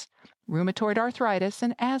lupus, rheumatoid arthritis,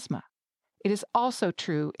 and asthma. It is also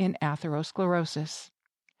true in atherosclerosis.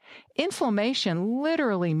 Inflammation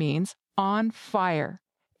literally means on fire.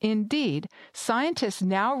 Indeed, scientists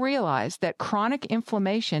now realize that chronic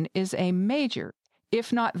inflammation is a major,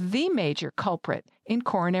 if not the major culprit in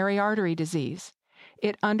coronary artery disease.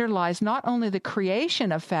 It underlies not only the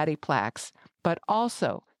creation of fatty plaques, but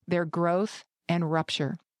also their growth and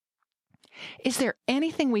rupture. Is there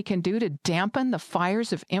anything we can do to dampen the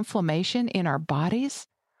fires of inflammation in our bodies?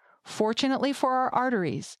 Fortunately for our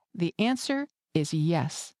arteries, the answer is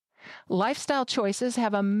yes. Lifestyle choices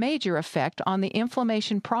have a major effect on the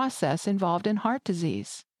inflammation process involved in heart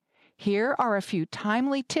disease. Here are a few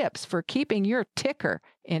timely tips for keeping your ticker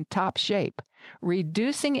in top shape,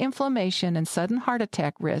 reducing inflammation and sudden heart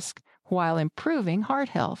attack risk while improving heart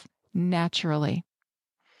health naturally.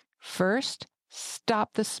 First,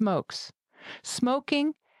 stop the smokes.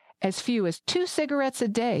 Smoking as few as 2 cigarettes a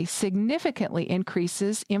day significantly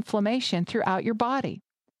increases inflammation throughout your body.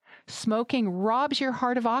 Smoking robs your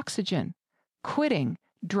heart of oxygen. Quitting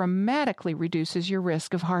dramatically reduces your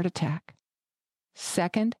risk of heart attack.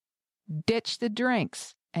 Second, ditch the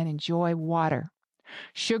drinks and enjoy water.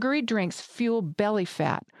 Sugary drinks fuel belly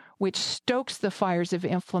fat, which stokes the fires of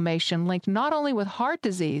inflammation linked not only with heart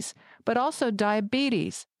disease, but also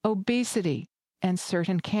diabetes, obesity, and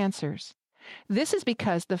certain cancers. This is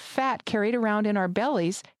because the fat carried around in our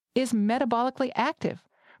bellies is metabolically active,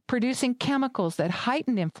 producing chemicals that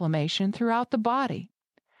heighten inflammation throughout the body.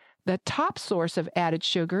 The top source of added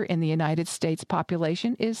sugar in the United States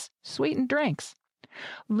population is sweetened drinks.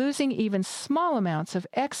 Losing even small amounts of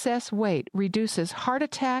excess weight reduces heart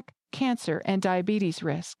attack, cancer, and diabetes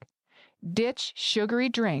risk. Ditch sugary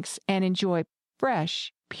drinks and enjoy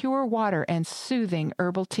fresh, pure water and soothing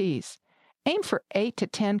herbal teas. Aim for 8 to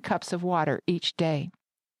 10 cups of water each day.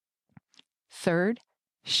 Third,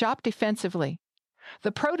 shop defensively.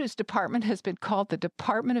 The produce department has been called the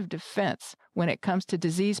Department of Defense when it comes to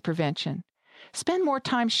disease prevention. Spend more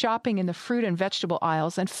time shopping in the fruit and vegetable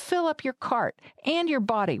aisles and fill up your cart and your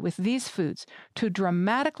body with these foods to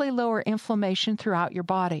dramatically lower inflammation throughout your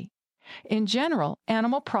body. In general,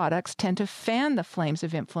 animal products tend to fan the flames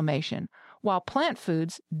of inflammation, while plant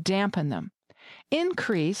foods dampen them.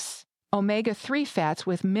 Increase omega-3 fats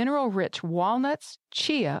with mineral-rich walnuts,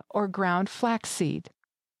 chia, or ground flaxseed.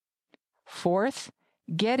 Fourth,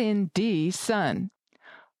 Get in D, sun.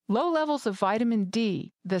 Low levels of vitamin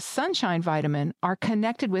D, the sunshine vitamin, are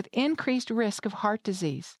connected with increased risk of heart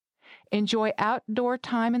disease. Enjoy outdoor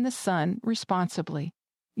time in the sun responsibly.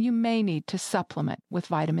 You may need to supplement with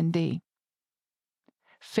vitamin D.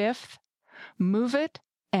 Fifth, move it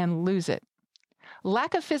and lose it.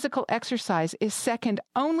 Lack of physical exercise is second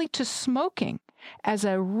only to smoking as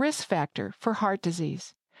a risk factor for heart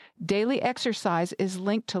disease. Daily exercise is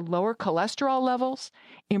linked to lower cholesterol levels,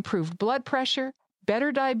 improved blood pressure,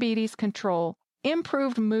 better diabetes control,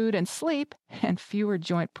 improved mood and sleep, and fewer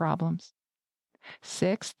joint problems.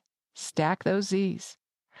 Sixth, stack those Z's.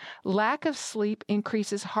 Lack of sleep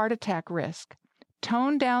increases heart attack risk.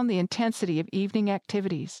 Tone down the intensity of evening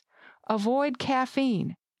activities. Avoid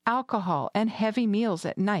caffeine, alcohol, and heavy meals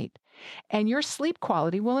at night, and your sleep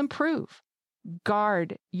quality will improve.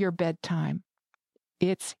 Guard your bedtime.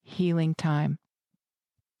 It's healing time.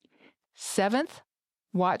 Seventh,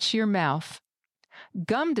 watch your mouth.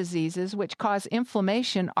 Gum diseases, which cause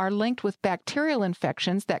inflammation, are linked with bacterial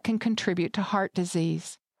infections that can contribute to heart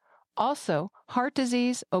disease. Also, heart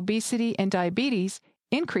disease, obesity, and diabetes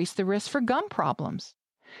increase the risk for gum problems.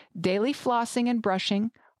 Daily flossing and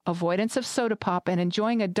brushing, avoidance of soda pop, and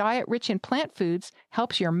enjoying a diet rich in plant foods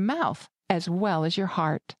helps your mouth as well as your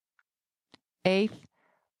heart. Eighth,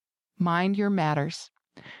 mind your matters.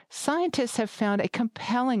 Scientists have found a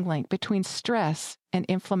compelling link between stress and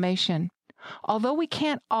inflammation. Although we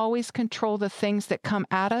can't always control the things that come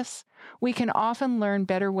at us, we can often learn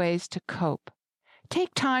better ways to cope.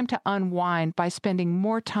 Take time to unwind by spending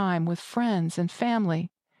more time with friends and family.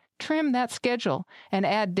 Trim that schedule and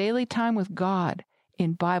add daily time with God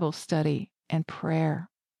in Bible study and prayer.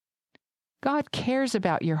 God cares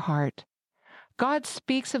about your heart. God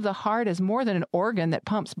speaks of the heart as more than an organ that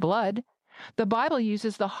pumps blood. The Bible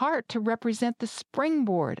uses the heart to represent the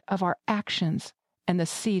springboard of our actions and the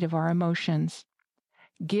seat of our emotions.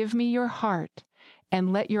 Give me your heart,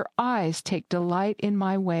 and let your eyes take delight in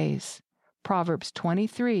my ways. Proverbs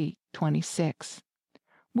 23:26.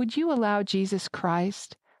 Would you allow Jesus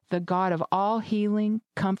Christ, the God of all healing,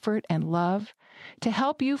 comfort, and love, to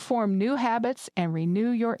help you form new habits and renew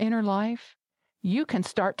your inner life? You can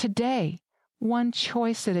start today, one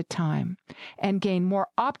choice at a time, and gain more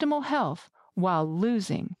optimal health while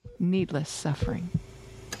losing needless suffering.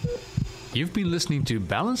 You've been listening to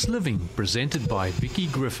Balanced Living, presented by Vicky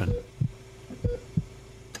Griffin.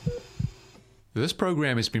 This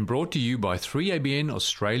program has been brought to you by 3ABN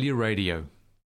Australia Radio.